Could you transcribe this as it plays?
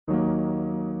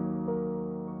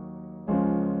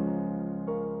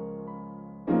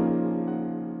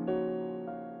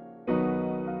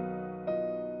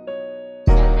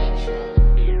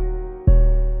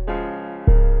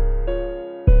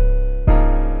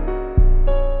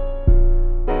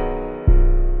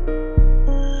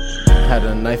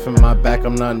knife in my back,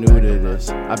 I'm not new to this.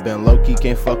 I've been low-key,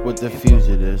 can't fuck with the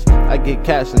fugitives. I get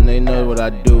cash and they know what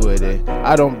I do with it.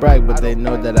 I don't brag, but they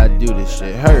know that I do this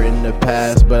shit. Hurt in the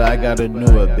past, but I got a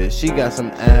newer bitch. She got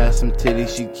some ass, some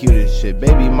titties, she cute as shit.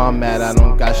 Baby mom mad, I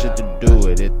don't got shit to do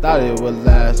with it. Thought it would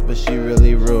last, but she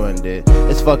really ruined it.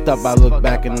 It's fucked up, I look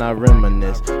back and I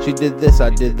reminisce. She did this,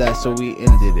 I did that, so we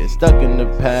ended it. Stuck in the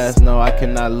past, no, I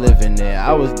cannot live in it.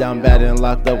 I was down bad and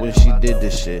locked up when she did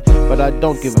this shit. But I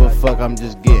don't give a fuck, I'm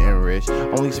just getting rich.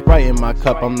 Only Sprite in my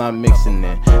cup, I'm not mixing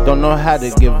it. Don't know how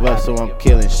to give up, so I'm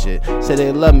killing shit. Say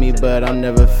they love me, but I'm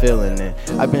never feeling it.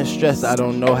 I've been stressed, I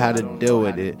don't know how to deal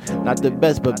with it. Not the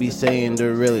best, but be saying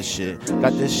the realest shit.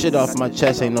 Got this shit off my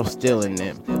chest, ain't no stealing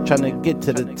it. Tryna get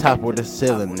to the top where the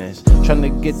ceiling is.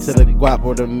 Tryna get to the guap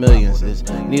where the millions is.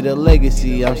 Need a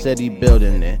legacy, I'm steady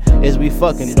building it. Is we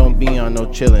fucking, don't be on no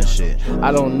chillin' shit.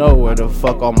 I don't know where the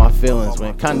fuck all my feelings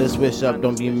went. Kinda switch up,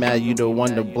 don't be mad, you the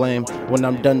one to blame. When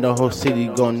I'm done, the whole city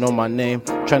gon' know my name.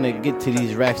 Tryna get to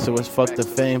these racks, so it's fuck the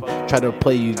fame. Try to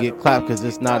play, you get clapped, cause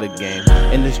it's not a game.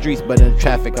 In the streets, but in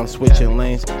traffic, I'm switching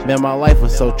lanes. Man, my life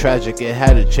was so tragic, it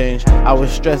had to change. I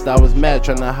was stressed, I was mad,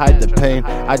 tryna hide the pain.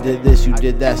 I did this, you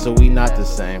did that, so we not the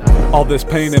same. All this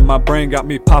pain in my brain got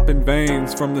me popping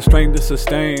veins. From the strain to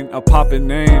sustain, a poppin'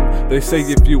 name. They say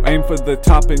if you aim for the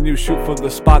top and you shoot for the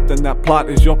spot, then that plot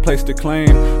is your place to claim.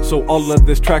 So all of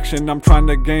this traction I'm trying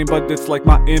to gain, but it's like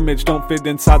my image don't fit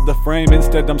inside the frame.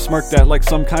 Instead I'm smirked at like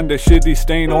some kind of shitty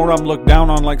stain, or I'm looked down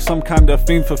on like some kind of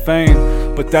fiend for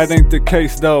fame. But that ain't the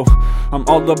case though. I'm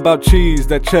all about cheese,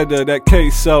 that cheddar, that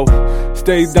queso.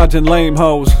 Stay dodging lame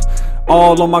hoes.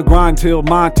 All on my grind till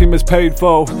my team is paid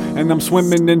for, and I'm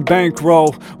swimming in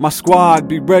bankroll. My squad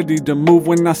be ready to move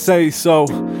when I say so.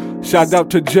 Shout out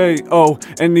to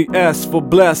J-O-N-E-S for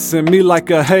blessing me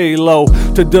like a halo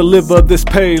to deliver this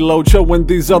payload, showing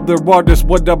these other artists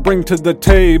what I bring to the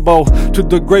table. To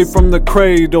the grave from the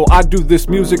cradle, I do this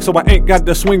music so I ain't got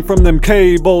to swing from them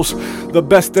cables. The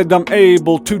best that I'm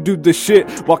able to do this shit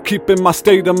while keeping my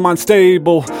state of mind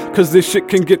stable, cause this shit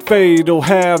can get fatal.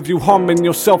 Have you harming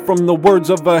yourself from the words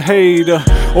of a hater,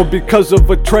 or because of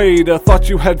a traitor? Thought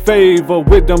you had favor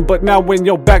with them, but now when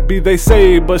your back be they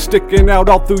saber, sticking out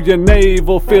all through your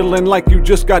navel, feeling like you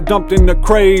just got dumped in the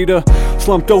crater.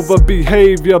 Slumped over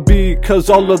behavior because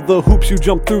all of the hoops you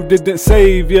jumped through didn't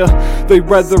save ya. They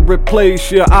rather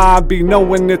replace ya. I be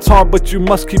knowing it's hard, but you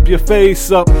must keep your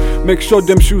face up. Make sure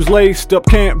them shoes laced up.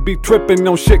 Can't be tripping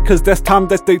on shit cause that's time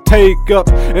that they take up.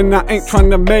 And I ain't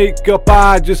trying to make up,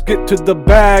 I just get to the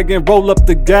bag and roll up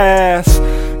the gas.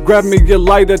 Grab me a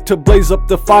lighter to blaze up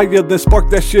the fire, then spark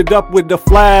that shit up with the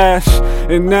flash.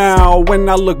 And now when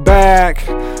I look back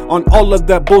on all of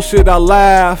that bullshit, I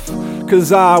laugh,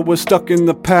 cause I was stuck in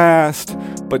the past,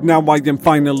 but now I am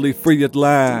finally free at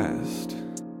last.